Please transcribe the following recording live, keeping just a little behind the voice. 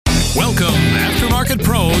Welcome, Aftermarket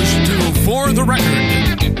Pros, to For the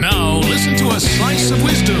Record. Now, listen to a slice of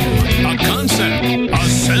wisdom, a concept, a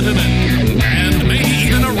sentiment, and maybe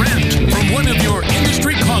even a rant from one of your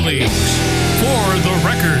industry colleagues. For the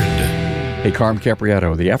Record. Hey, Carm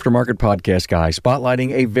Capriato, the Aftermarket Podcast guy,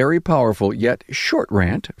 spotlighting a very powerful yet short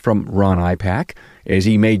rant from Ron Ipak, as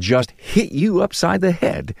he may just hit you upside the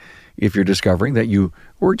head if you're discovering that you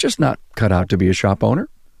were just not cut out to be a shop owner.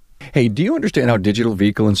 Hey, do you understand how digital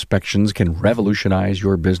vehicle inspections can revolutionize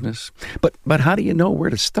your business? But how do you know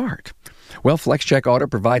where to start? Well, FlexCheck Auto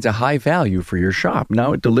provides a high value for your shop.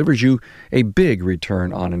 Now it delivers you a big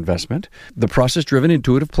return on investment. The process-driven,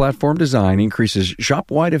 intuitive platform design increases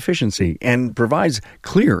shop-wide efficiency and provides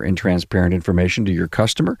clear and transparent information to your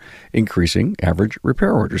customer, increasing average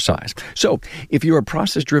repair order size. So, if you're a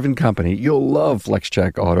process-driven company, you'll love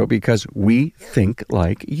FlexCheck Auto because we think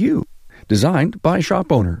like you. Designed by a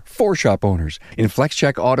shop owner, for shop owners. In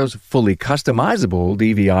FlexCheck Auto's fully customizable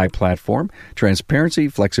DVI platform, transparency,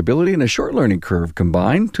 flexibility, and a short learning curve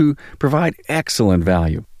combine to provide excellent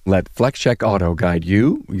value. Let FlexCheck Auto guide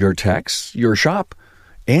you, your techs, your shop,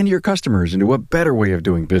 and your customers into a better way of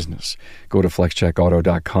doing business. Go to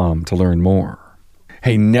FlexCheckAuto.com to learn more.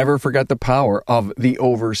 Hey, never forget the power of the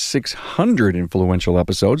over 600 influential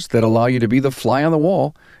episodes that allow you to be the fly on the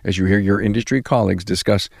wall as you hear your industry colleagues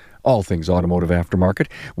discuss all things automotive aftermarket.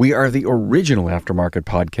 We are the original aftermarket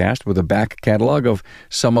podcast with a back catalog of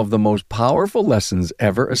some of the most powerful lessons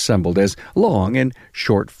ever assembled as long and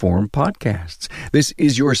short-form podcasts. This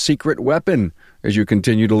is your secret weapon as you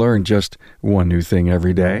continue to learn just one new thing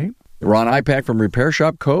every day. Ron Ipak from Repair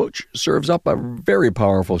Shop Coach serves up a very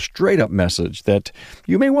powerful, straight-up message that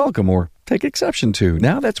you may welcome or take exception to.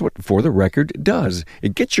 Now, that's what For the Record does.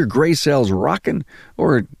 It gets your gray cells rocking,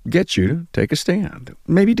 or it gets you to take a stand.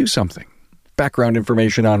 Maybe do something. Background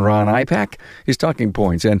information on Ron Ipak, his talking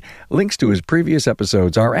points, and links to his previous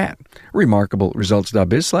episodes are at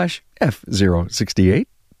remarkableresults.biz/F068.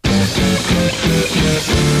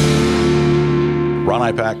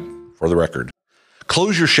 Ron Ipak, For the Record.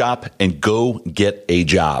 Close your shop and go get a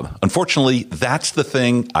job. Unfortunately, that's the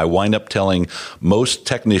thing I wind up telling most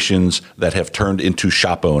technicians that have turned into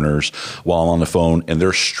shop owners while I'm on the phone, and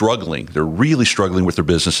they're struggling. They're really struggling with their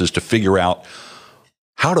businesses to figure out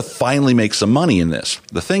how to finally make some money in this.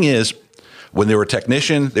 The thing is, when they were a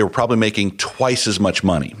technician, they were probably making twice as much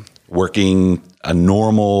money, working a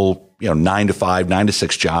normal, 9 to 5, 9 to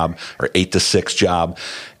 6 job or 8 to 6 job.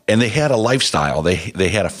 And they had a lifestyle. They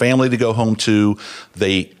had a family to go home to.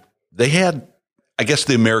 They had, I guess,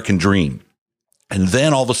 the American dream. And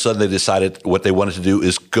then all of a sudden they decided what they wanted to do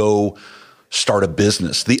is go start a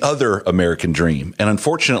business, the other American dream. And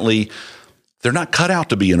unfortunately, they're not cut out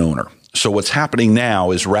to be an owner. So what's happening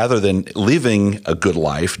now is rather than living a good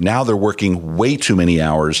life, now they're working way too many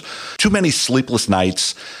hours, too many sleepless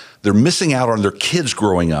nights. They're missing out on their kids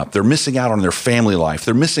growing up. They're missing out on their family life.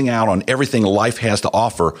 They're missing out on everything life has to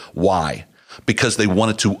offer. Why? Because they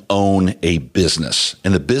wanted to own a business.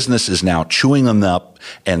 And the business is now chewing them up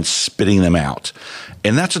and spitting them out.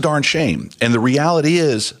 And that's a darn shame. And the reality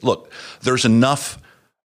is, look, there's enough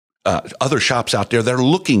other shops out there that are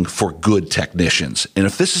looking for good technicians. And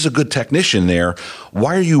if this is a good technician there,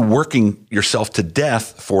 why are you working yourself to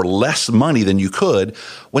death for less money than you could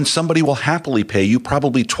when somebody will happily pay you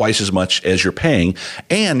probably twice as much as you're paying,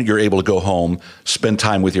 and you're able to go home, spend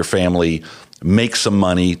time with your family, make some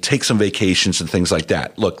money, take some vacations and things like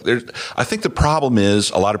that. Look, I think the problem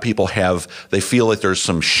is a lot of people they feel like there's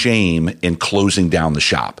some shame in closing down the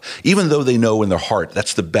shop, even though they know in their heart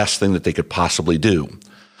that's the best thing that they could possibly do.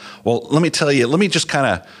 Well, let me tell you, let me just kind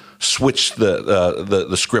of switch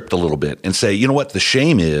the script a little bit and say, you know what, the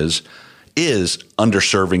shame is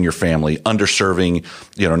underserving your family, underserving,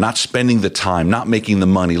 not spending the time, not making the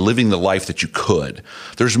money, living the life that you could.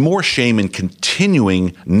 There's more shame in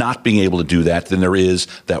continuing not being able to do that than there is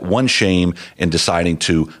that one shame in deciding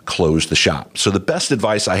to close the shop. So the best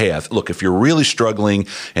advice I have, look, if you're really struggling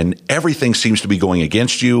and everything seems to be going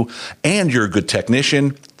against you and you're a good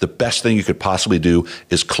technician, the best thing you could possibly do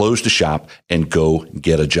is close the shop and go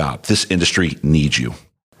get a job. This industry needs you.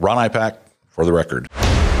 Ron Ipak, For the Record.